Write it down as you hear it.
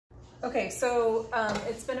Okay, so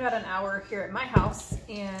it's been about an hour here at my house,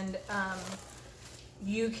 and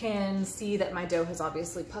you can see that my dough has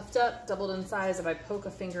obviously puffed up, doubled in size. If I poke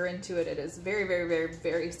a finger into it, it is very, very, very,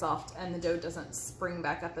 very soft, and the dough doesn't spring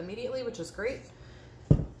back up immediately, which is great.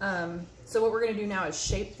 So what we're gonna do now is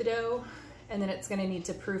shape the dough, and then it's gonna need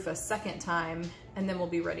to proof a second time, and then we'll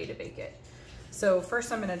be ready to bake it. So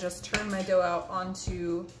first I'm gonna just turn my dough out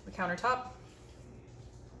onto the countertop.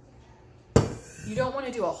 You don't want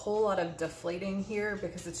to do a whole lot of deflating here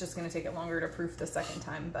because it's just going to take it longer to proof the second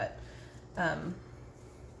time, but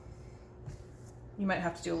you might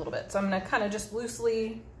have to do a little bit. So I'm going to kind of just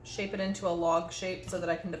loosely shape it into a log shape so that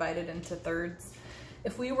I can divide it into thirds.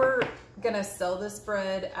 If we were going to sell this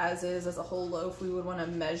bread as is, as a whole loaf, we would want to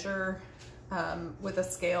measure with a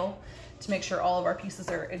scale to make sure all of our pieces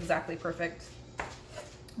are exactly perfect.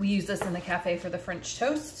 We use this in the cafe for the French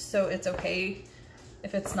toast, so it's okay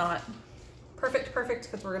if it's not perfect,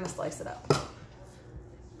 because we're gonna slice it up.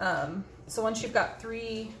 So once you've got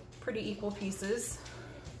 3 pretty equal pieces,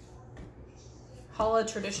 challah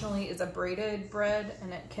traditionally is a braided bread,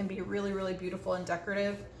 and it can be really, really beautiful and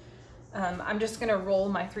decorative. I'm just gonna roll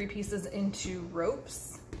my 3 pieces into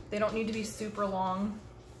ropes. They don't need to be super long,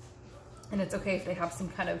 and it's okay if they have some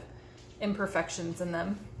kind of imperfections in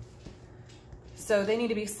them. So they need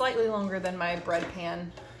to be slightly longer than my bread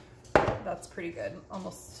pan. That's pretty good,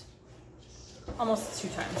 almost 2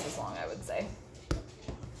 times as long, I would say.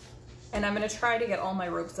 And I'm gonna try to get all my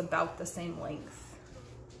ropes about the same length.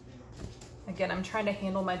 Again, I'm trying to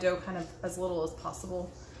handle my dough kind of as little as possible.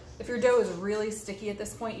 If your dough is really sticky at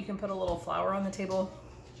this point, you can put a little flour on the table.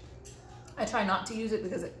 I try not to use it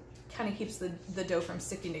because it kind of keeps the dough from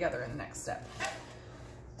sticking together in the next step.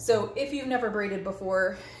 So if you've never braided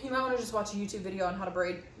before, you might want to just watch a YouTube video on how to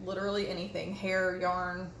braid literally anything, hair,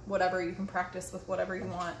 yarn, whatever. You can practice with whatever you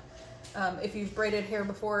want. If you've braided hair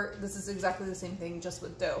before, this is exactly the same thing, just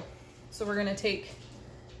with dough. So we're gonna take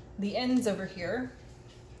the ends over here,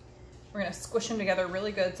 we're gonna squish them together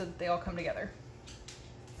really good so that they all come together.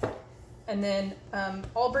 And then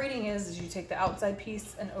all braiding is you take the outside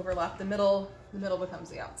piece and overlap the middle becomes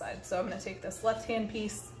the outside. So I'm gonna take this left-hand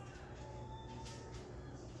piece,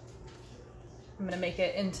 I'm gonna make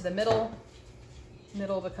it into the middle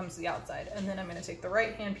becomes the outside. And then I'm gonna take the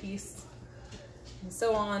right-hand piece, and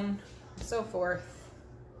so on, so forth,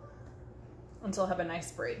 until I have a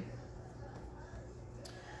nice braid.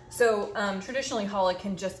 So traditionally challah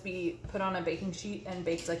can just be put on a baking sheet and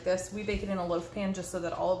baked like this. We bake it in a loaf pan just so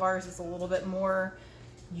that all of ours is a little bit more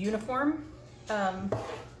uniform.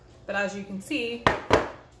 But as you can see,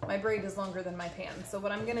 my braid is longer than my pan. So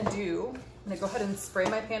what I'm gonna do, I'm gonna go ahead and spray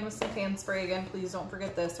my pan with some pan spray. Again, please don't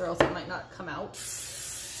forget this or else it might not come out.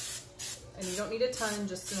 And you don't need a ton,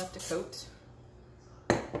 just enough to coat.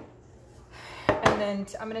 And then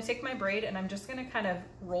I'm gonna take my braid and I'm just gonna kind of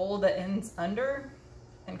roll the ends under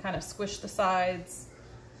and kind of squish the sides.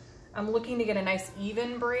 I'm looking to get a nice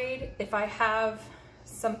even braid. If I have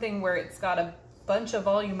something where it's got a bunch of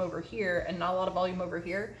volume over here and not a lot of volume over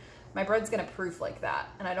here, my bread's gonna proof like that,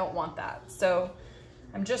 and I don't want that. So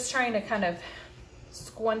I'm just trying to kind of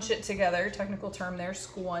squunch it together, technical term there,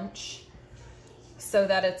 squunch, so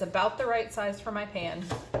that it's about the right size for my pan,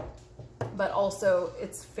 but also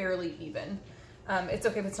it's fairly even. It's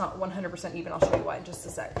okay if it's not 100% even, I'll show you why in just a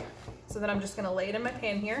sec. So then I'm just gonna lay it in my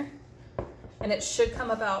pan here, and it should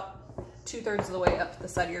come about 2/3 of the way up the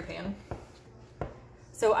side of your pan.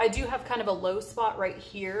 So I do have kind of a low spot right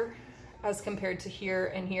here as compared to here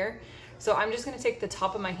and here. So I'm just gonna take the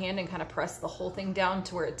top of my hand and kind of press the whole thing down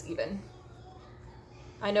to where it's even.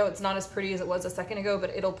 I know it's not as pretty as it was a second ago, but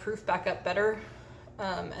it'll proof back up better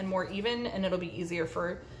and more even, and it'll be easier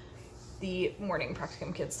for the morning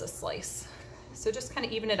practicum kids to slice. So just kind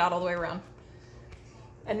of even it out all the way around.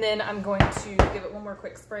 And then I'm going to give it one more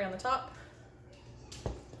quick spray on the top,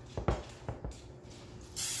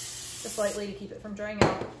 just lightly to keep it from drying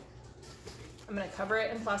out. I'm gonna cover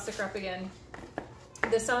it in plastic wrap again.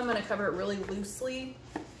 This time I'm gonna cover it really loosely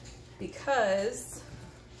because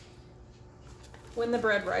when the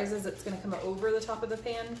bread rises, it's gonna come over the top of the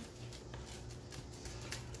pan.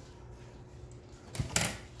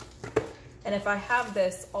 And if I have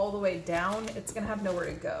this all the way down, it's gonna have nowhere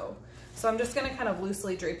to go. So I'm just gonna kind of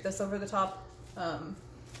loosely drape this over the top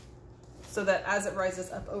so that as it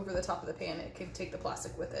rises up over the top of the pan, it can take the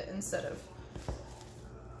plastic with it instead of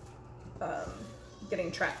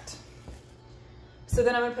getting trapped. So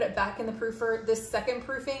then I'm gonna put it back in the proofer. This second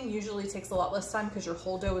proofing usually takes a lot less time because your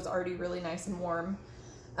whole dough is already really nice and warm.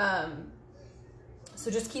 So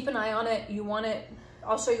just keep an eye on it. You want it,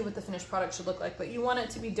 I'll show you what the finished product should look like, but you want it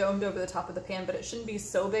to be domed over the top of the pan, but it shouldn't be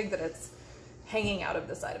so big that it's hanging out of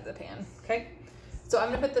the side of the pan, okay? So I'm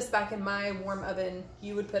gonna put this back in my warm oven.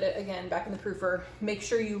 You would put it again back in the proofer. Make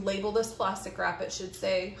sure you label this plastic wrap. It should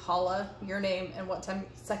say Challah, your name, and what time,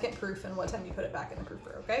 second proof, and what time you put it back in the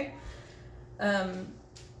proofer, okay?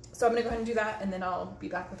 So I'm gonna go ahead and do that, and then I'll be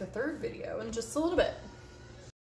back with a third video in just a little bit.